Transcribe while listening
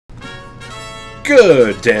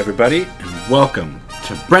Good day, everybody, and welcome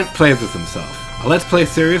to Brent Plays With Himself, a Let's Play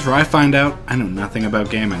series where I find out I know nothing about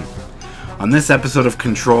gaming. On this episode of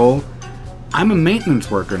Control, I'm a maintenance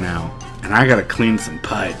worker now, and I gotta clean some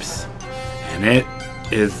pipes. And it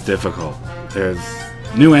is difficult. There's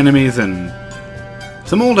new enemies and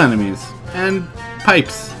some old enemies, and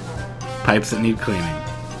pipes. Pipes that need cleaning.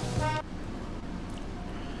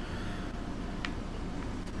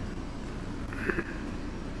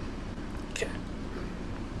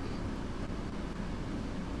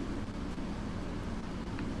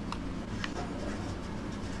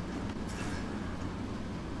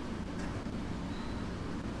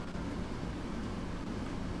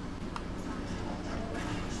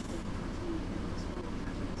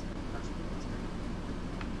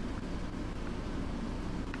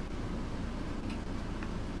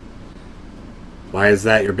 Why is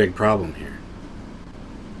that your big problem here?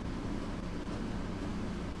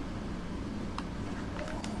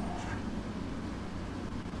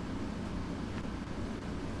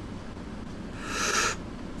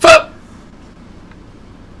 Fuck!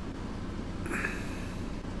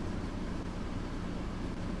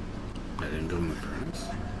 I didn't go in the furnace.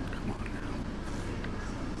 Come on now.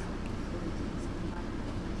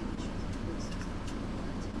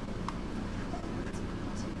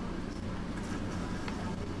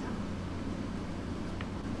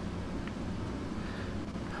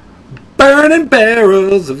 Burning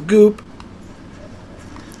barrels of goop.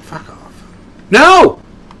 Fuck off. No!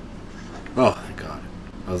 Oh, thank God.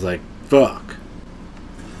 I was like, fuck.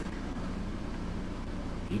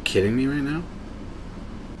 Are you kidding me right now?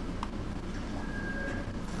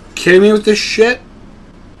 Kidding me with this shit?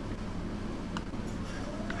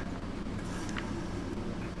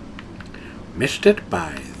 Missed it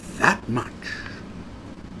by that much.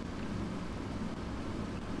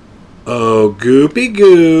 Oh, goopy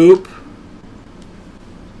goop.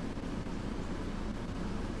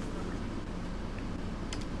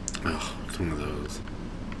 Oh, it's one of those.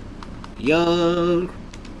 Yo.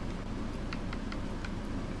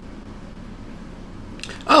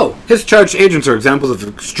 Oh, Hiss-charged agents are examples of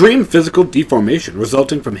extreme physical deformation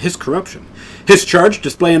resulting from Hiss corruption. Hiss-charged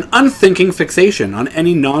display an unthinking fixation on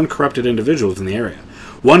any non-corrupted individuals in the area.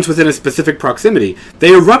 Once within a specific proximity,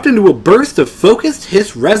 they erupt into a burst of focused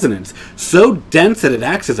Hiss resonance, so dense that it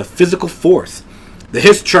acts as a physical force. The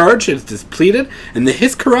Hiss charge is depleted, and the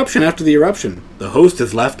Hiss corruption after the eruption. The host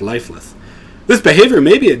is left lifeless. This behavior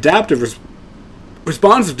may be adaptive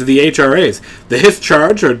responsive to the HRAs. The Hiss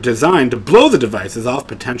charge are designed to blow the devices off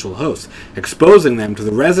potential hosts, exposing them to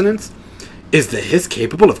the resonance. Is the Hiss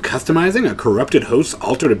capable of customizing a corrupted host's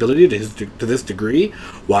altered ability to this degree?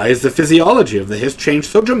 Why is the physiology of the Hiss change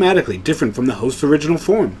so dramatically different from the host's original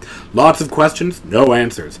form? Lots of questions, no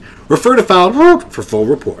answers. Refer to file for full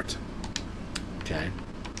report. Okay.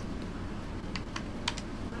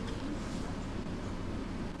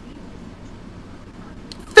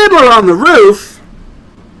 Fiddler on the Roof?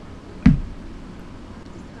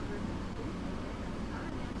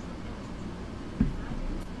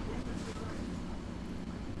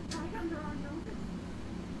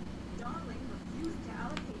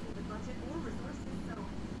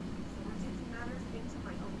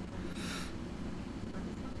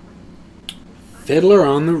 Fiddler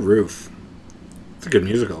on the Roof. It's a good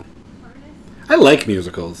musical. I like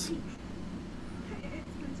musicals.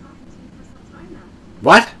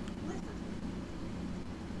 What?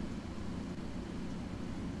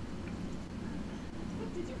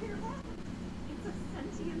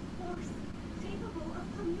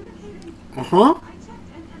 Uh-huh.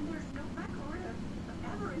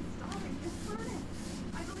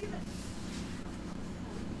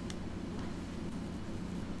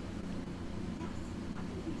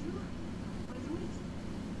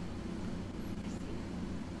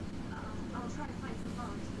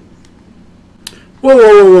 Whoa,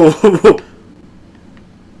 whoa, whoa, whoa, whoa.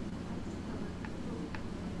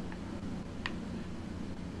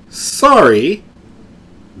 Sorry.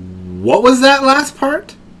 What was that last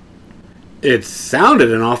part? It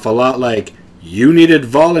sounded an awful lot like you needed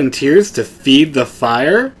volunteers to feed the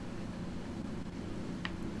fire.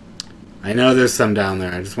 I know there's some down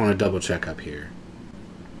there. I just want to double check up here.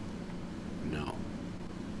 No.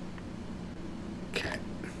 Okay.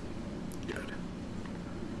 Good.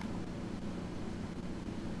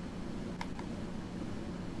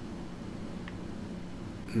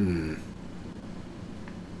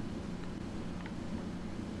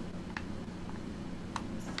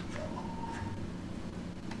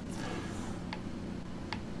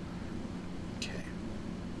 Okay.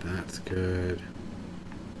 That's good.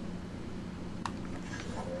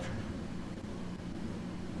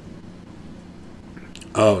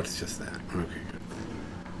 Oh, it's just that. Okay, good.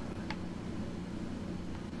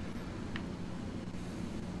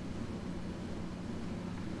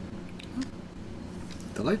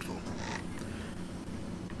 Delightful.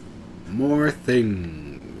 More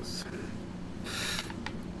things.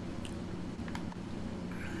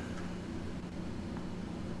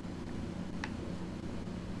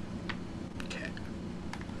 Okay.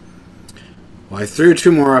 Well, I threw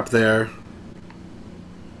 2 more up there.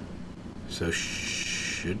 So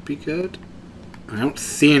should be good. I don't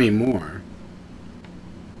see any more.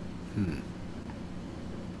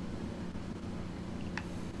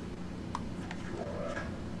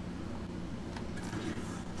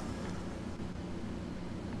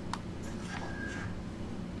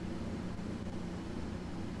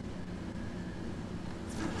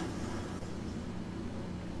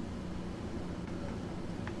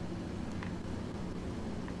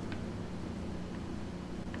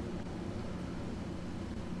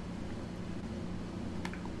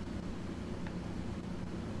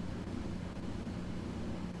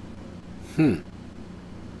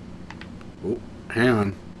 Oh, hang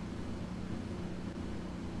on.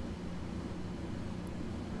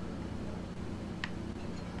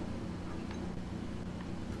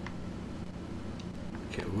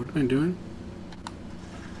 Okay, what am I doing?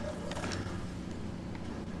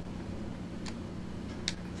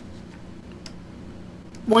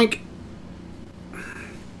 Boink.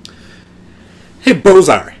 Hey,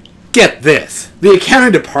 Bozar, get this. The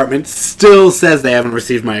accounting department still says they haven't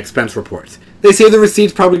received my expense reports. They say the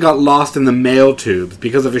receipts probably got lost in the mail tubes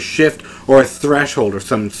because of a shift or a threshold or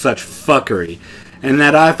some such fuckery, and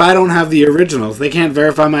that if I don't have the originals, they can't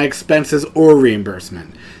verify my expenses or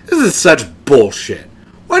reimbursement. This is such bullshit.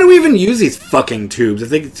 Why do we even use these fucking tubes if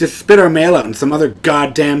they could just spit our mail out in some other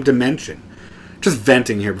goddamn dimension? Just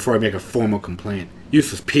venting here before I make a formal complaint.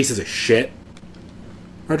 Useless pieces of shit.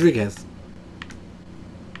 Rodriguez.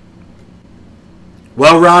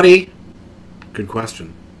 Well, Roddy, good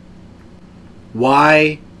question.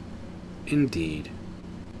 Why, indeed,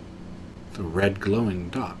 the red glowing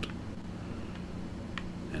dot?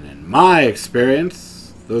 And in my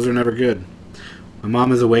experience, those are never good. My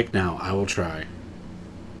mom is awake now. I will try.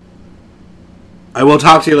 I will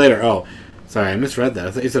talk to you later. Oh, sorry, I misread that.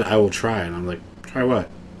 I thought you said I will try, and I'm like, try what?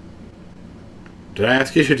 Did I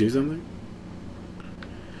ask you to do something?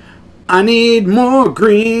 I need more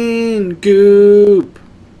green goop.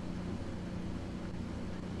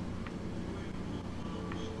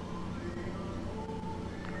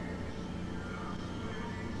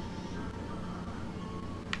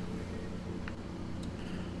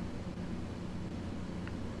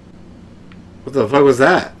 What the fuck was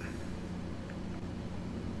that?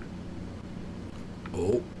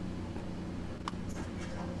 Oh.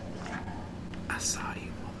 I saw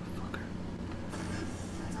you, motherfucker.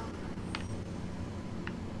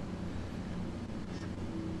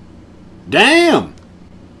 Damn!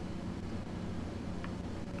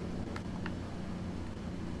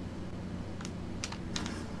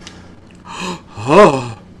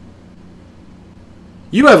 Oh.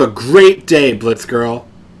 You have a great day, Blitz Girl.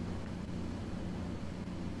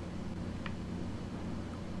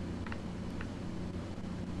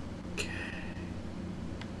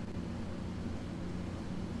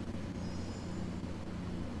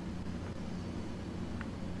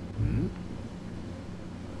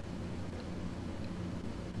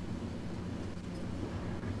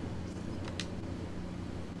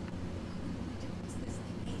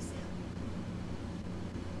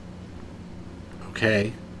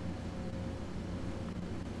 Okay.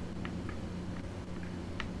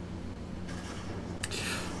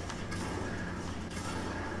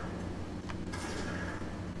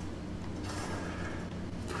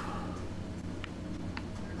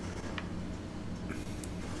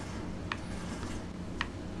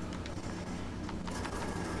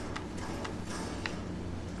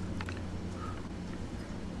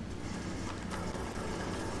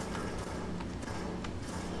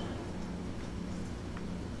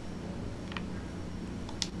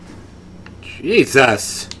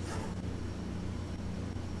 Jesus.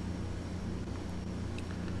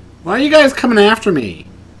 Why are you guys coming after me?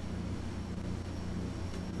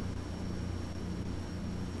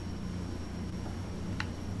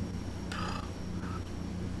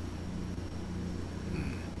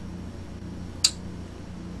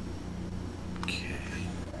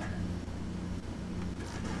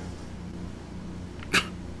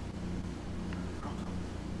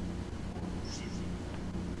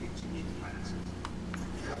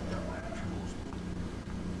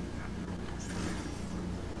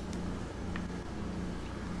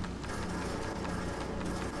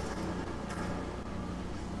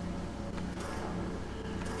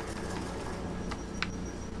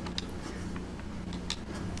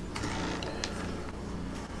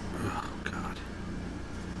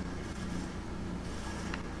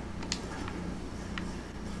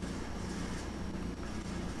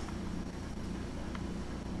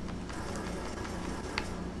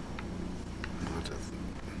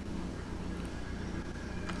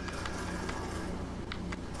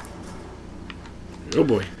 Oh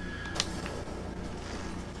boy.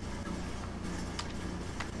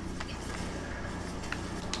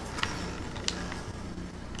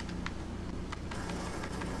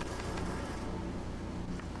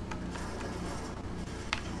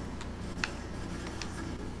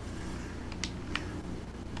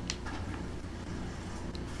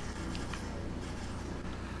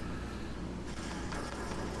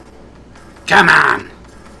 Come on!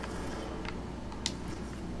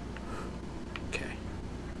 Okay.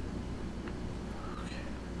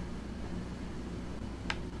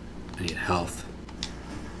 I need health.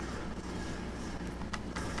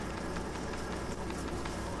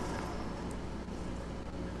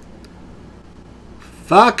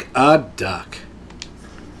 Fuck a duck.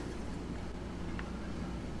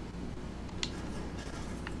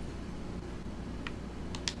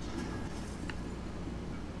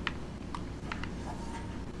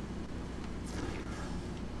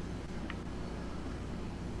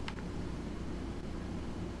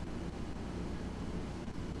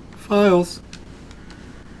 Files.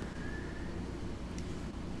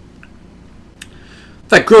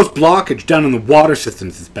 That gross blockage down in the water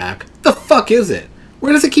systems is back. The fuck is it?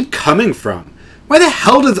 Where does it keep coming from? Why the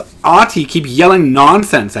hell does Ahti keep yelling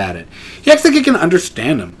nonsense at it? He acts like he can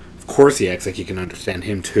understand him. Of course he acts like he can understand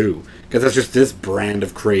him too. Because that's just this brand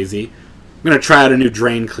of crazy. I'm gonna try out a new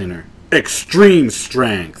drain cleaner. Extreme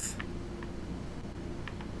strength.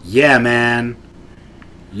 Yeah, man.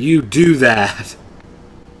 You do that.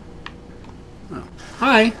 Oh.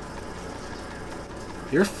 Hi.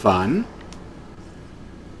 You're fun.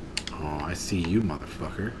 Oh, I see you,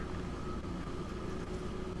 motherfucker.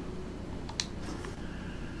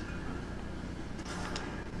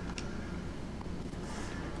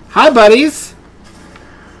 Hi, buddies!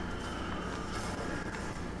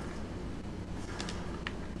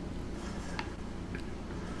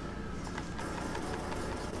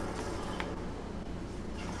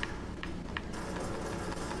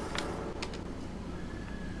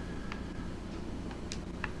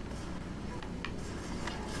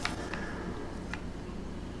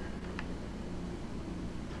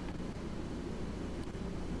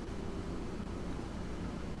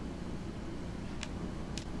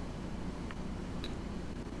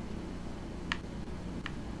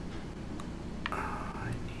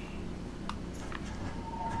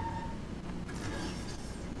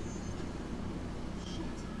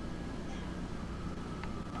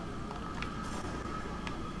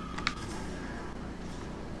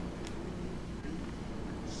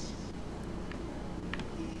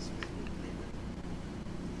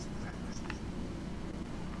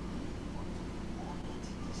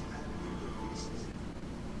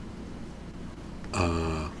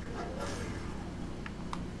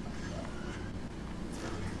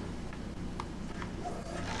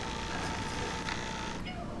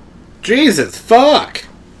 Jesus, fuck!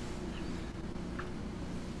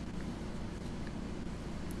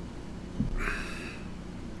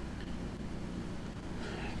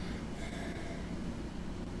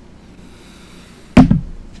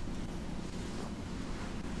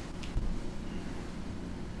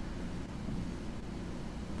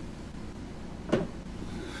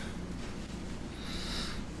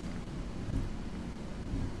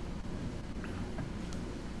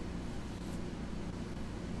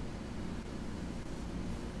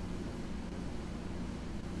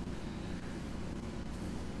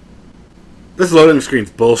 This loading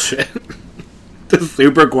screen's bullshit. It's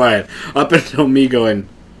super quiet. Up until me going,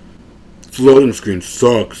 this loading screen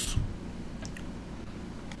sucks.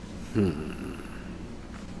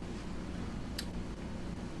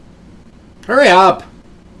 Hurry up!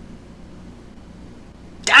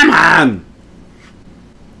 Come on!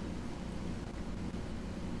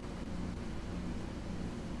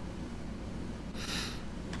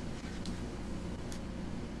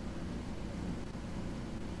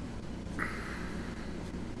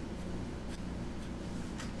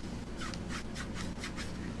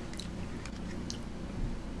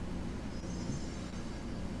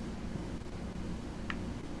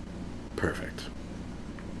 Perfect.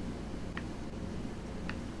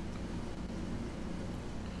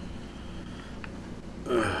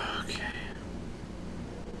 Okay.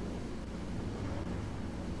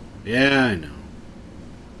 Yeah, I know.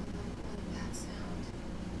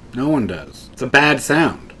 No one does. It's a bad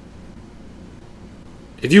sound.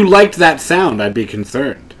 If you liked that sound, I'd be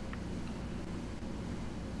concerned.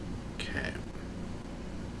 Okay.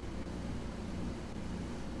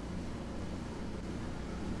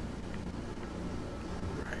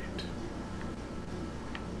 Right.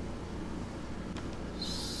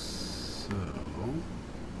 So...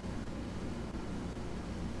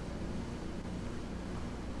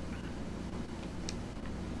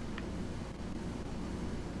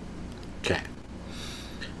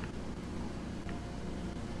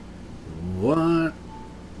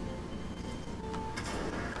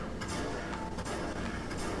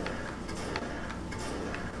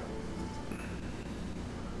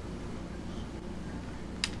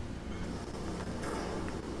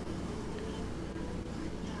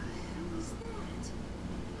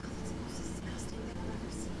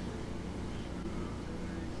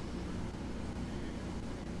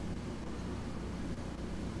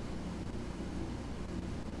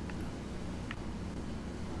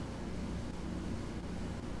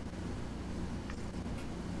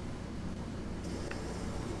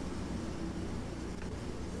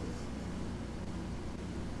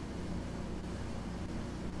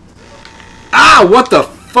 Ow, what the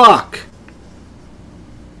fuck?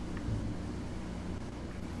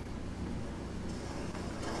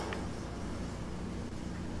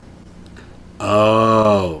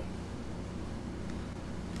 Oh.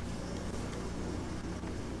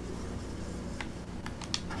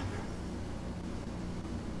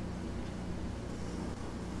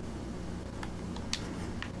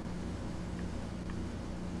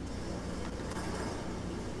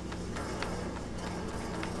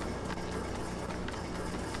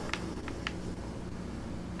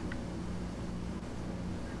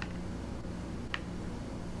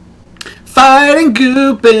 Fighting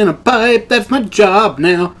goop in a pipe, that's my job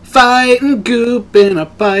now. Fighting goop in a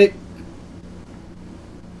pipe.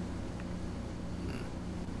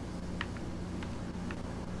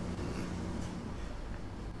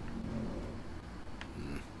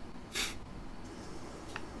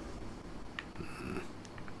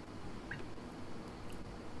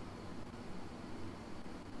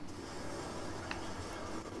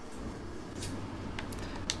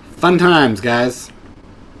 Fun times, guys.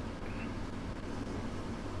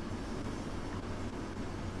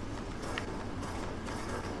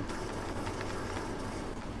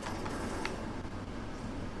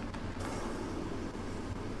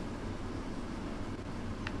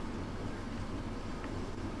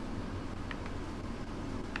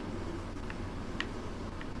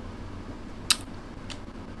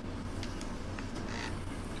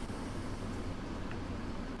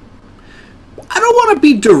 I don't want to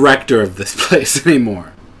be director of this place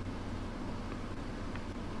anymore.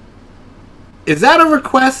 Is that a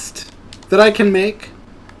request that I can make?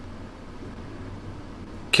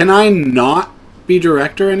 Can I not be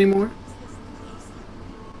director anymore?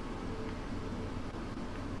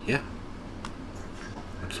 Yeah.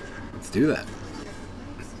 Let's do that.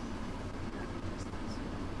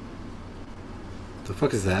 What the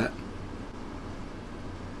fuck is that?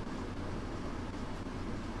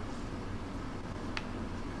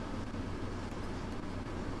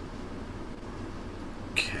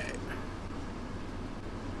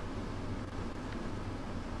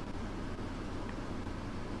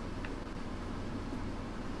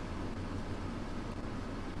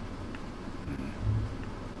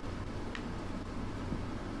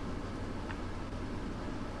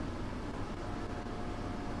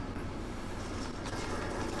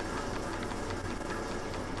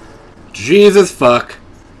 Jesus fuck.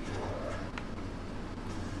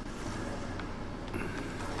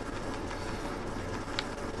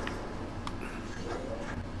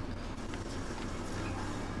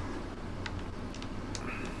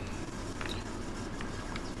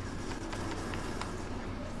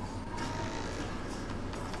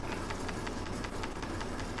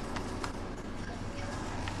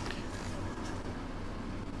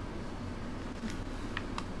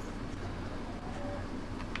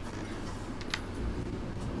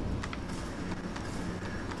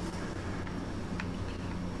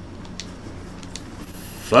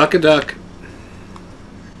 Fuck a duck.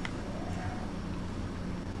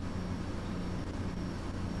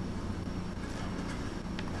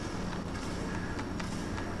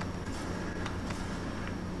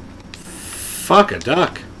 Fuck a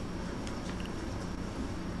duck.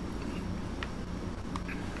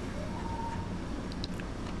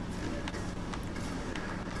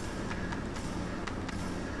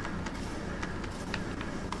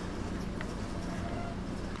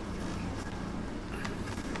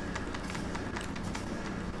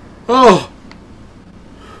 Oh!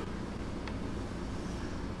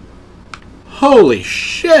 Holy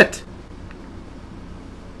shit!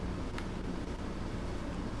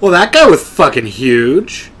 Well, that guy was fucking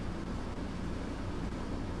huge.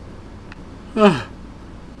 Oh.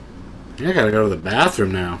 I gotta go to the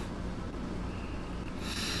bathroom now.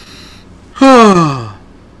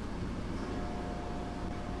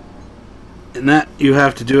 And that, you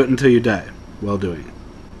have to do it until you die while doing it.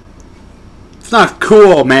 It's not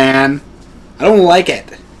cool, man. I don't like it.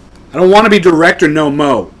 I don't want to be director no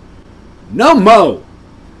mo. No mo.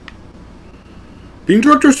 Being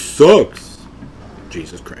director sucks.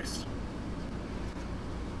 Jesus Christ.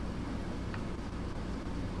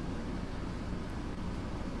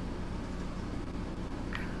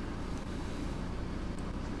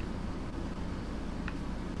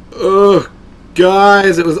 Ugh,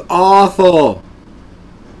 guys, it was awful.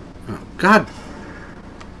 Oh, God.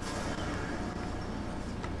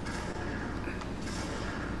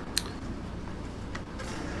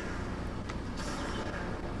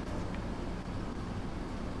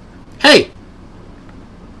 Hey!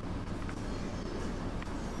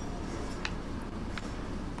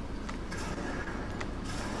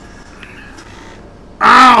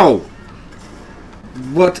 Ow!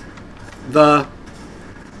 What the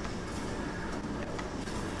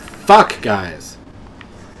fuck, guys?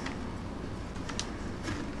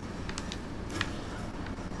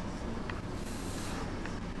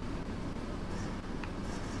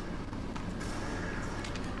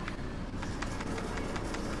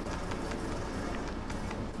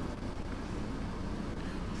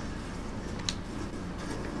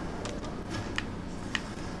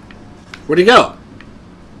 Where'd he go?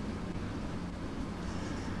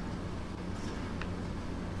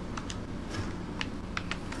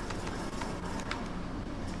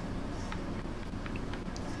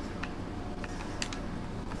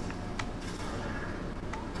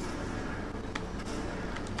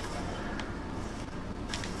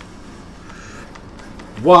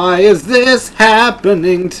 Why is this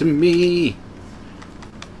happening to me?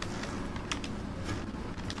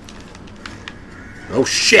 Oh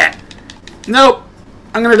shit! Nope!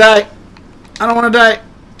 I'm gonna die! I don't want to die!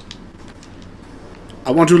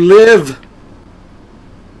 I want to live!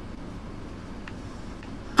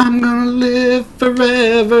 I'm gonna live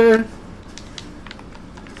forever!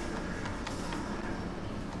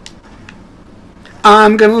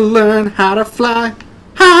 I'm gonna learn how to fly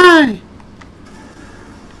high!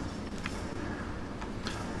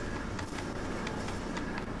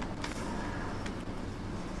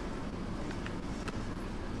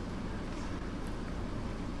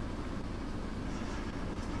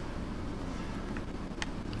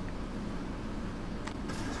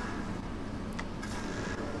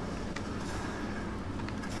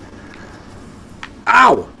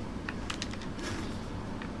 Ow!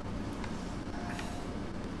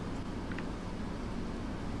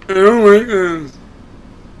 I don't like this.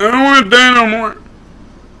 I don't want to die no more.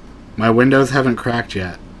 My windows haven't cracked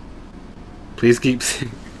yet. Please keep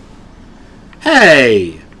singing.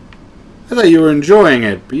 Hey! I thought you were enjoying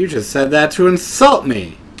it, but you just said that to insult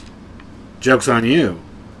me. Joke's on you.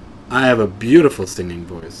 I have a beautiful singing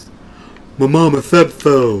voice. My mama said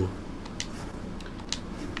so.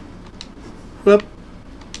 Whoop.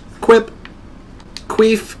 Quip.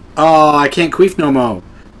 Queef. Oh, I can't queef no more.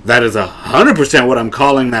 That is 100% what I'm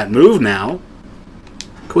calling that move now.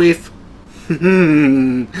 Queef. This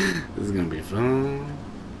is gonna be fun.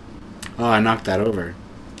 Oh, I knocked that over.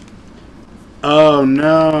 Oh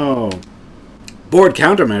no. Board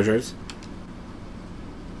countermeasures.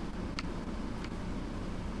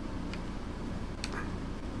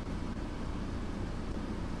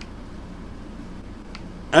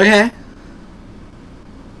 Okay.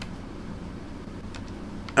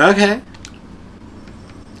 Okay.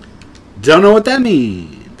 Don't know what that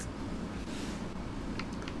means.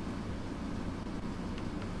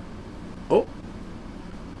 Oh.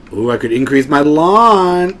 Ooh, I could increase my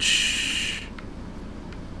launch.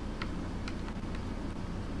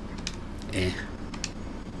 Eh.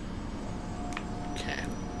 Okay.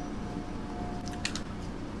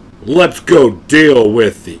 Let's go deal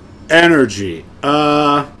with the energy.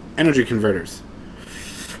 Energy converters.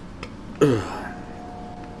 Ugh.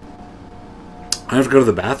 I don't have to go to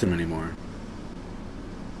the bathroom anymore.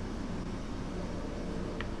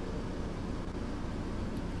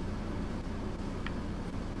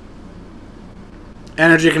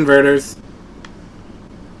 Energy converters.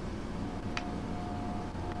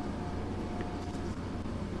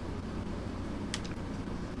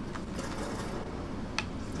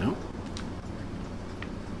 No.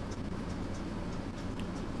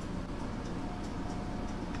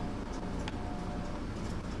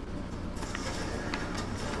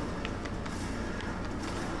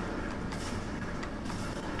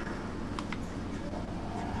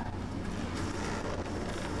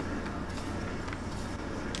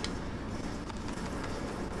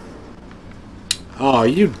 Oh,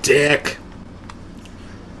 you dick.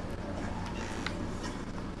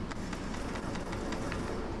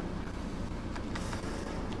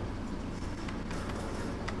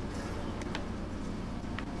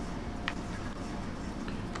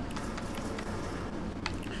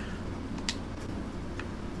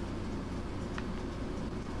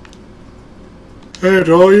 Hey,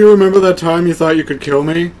 Joel, you remember that time you thought you could kill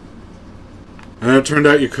me? And it turned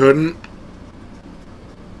out you couldn't?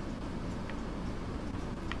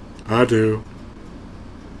 I do.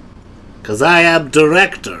 'Cause I am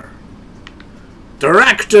director.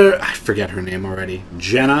 Director! I forget her name already.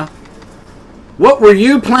 Jenna? What were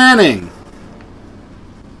you planning?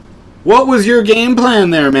 What was your game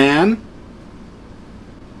plan there, man?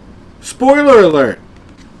 Spoiler alert.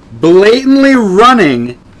 Blatantly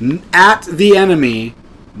running at the enemy.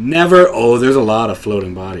 Never... Oh, there's a lot of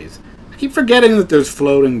floating bodies. I keep forgetting that there's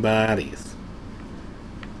floating bodies.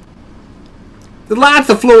 There's lots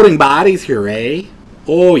of floating bodies here, eh?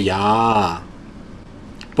 Oh, yeah.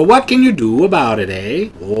 But what can you do about it, eh?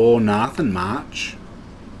 Oh, nothing much.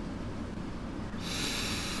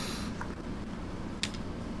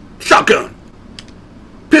 Shotgun!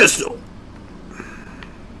 Pistol!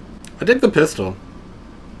 I dig the pistol.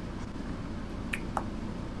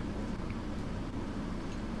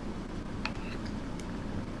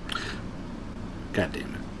 God damn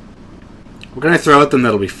it. What can I throw at them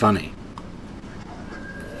that'll be funny?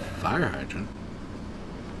 Fire hydrant.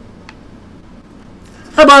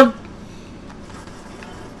 Hi, bud!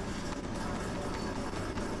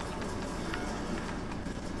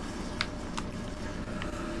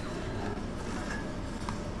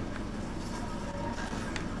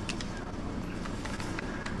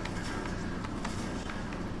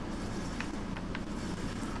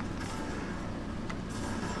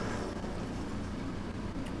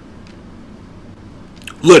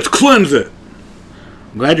 Let's cleanse it!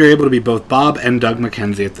 I'm glad you're able to be both Bob and Doug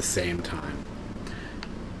McKenzie at the same time.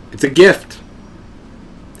 It's a gift.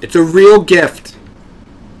 It's a real gift.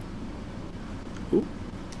 Ooh.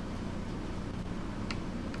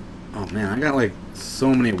 Oh man, I got like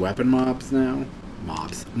so many weapon mobs now.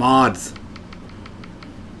 Mods.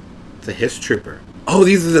 It's a Hiss Trooper. Oh,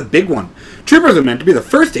 these are the big one. Troopers are meant to be the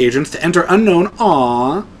first agents to enter unknown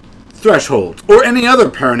thresholds, or any other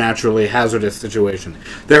paranaturally hazardous situation.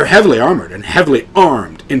 They are heavily armored and heavily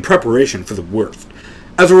armed in preparation for the worst.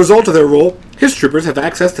 As a result of their role, Hiss Troopers have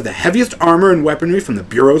access to the heaviest armor and weaponry from the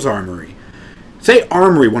Bureau's armory. Say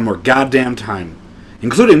armory one more goddamn time.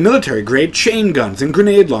 Including military-grade chain guns and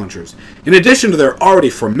grenade launchers. In addition to their already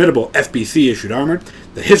formidable FBC-issued armor,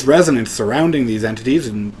 the Hiss resonance surrounding these entities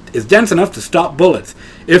is dense enough to stop bullets.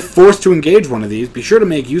 If forced to engage one of these, be sure to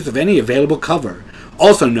make use of any available cover.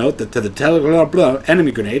 Also note that to the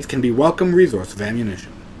enemy grenades can be welcome resource of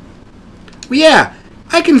ammunition. Well, yeah,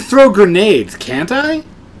 I can throw grenades, can't I?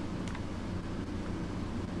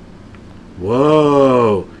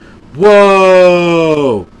 Whoa.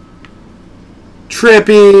 Whoa.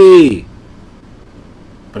 Trippy.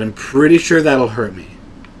 But I'm pretty sure that'll hurt me.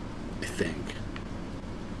 I think.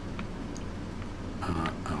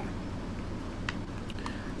 Oh.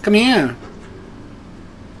 Come here.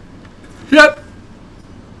 Yep.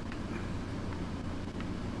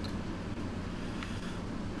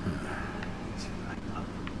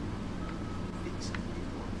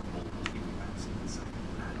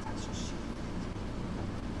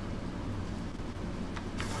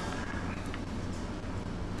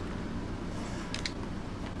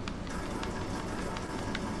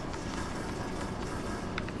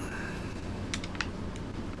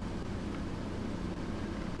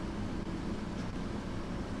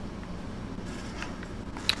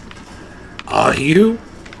 Oh, you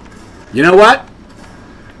know what?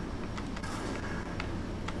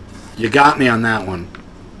 You got me on that one.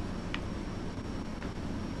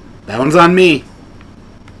 That one's on me.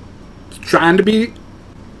 It's trying to be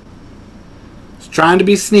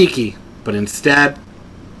sneaky, but instead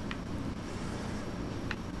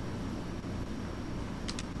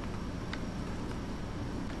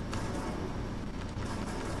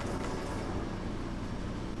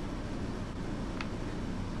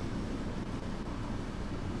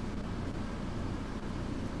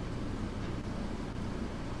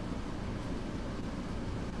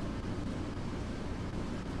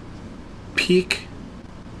peek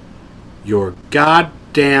your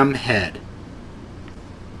goddamn head.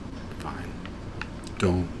 Fine.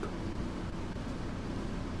 Don't.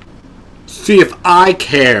 See if I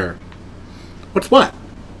care. What's what?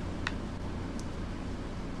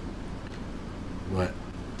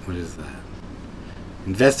 What is that?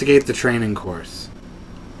 Investigate the training course.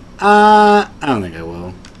 I don't think I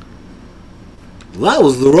will. That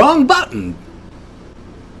was the wrong button.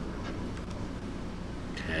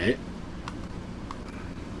 Okay.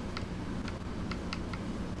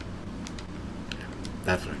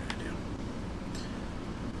 That's what I'm going to do.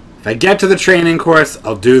 If I get to the training course,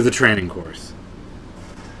 I'll do the training course.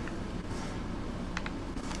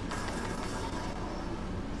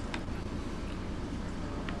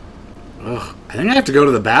 Ugh, I think I have to go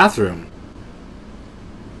to the bathroom.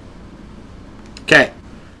 Okay.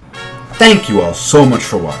 Thank you all so much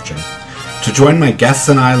for watching. To join my guests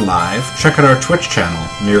and I live, check out our Twitch channel,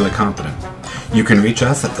 NearlyCompetent. You can reach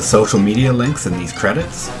us at the social media links in these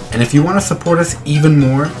credits, and if you want to support us even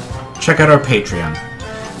more, check out our Patreon.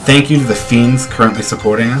 Thank you to the fiends currently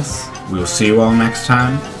supporting us. We will see you all next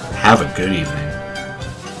time. Have a good evening.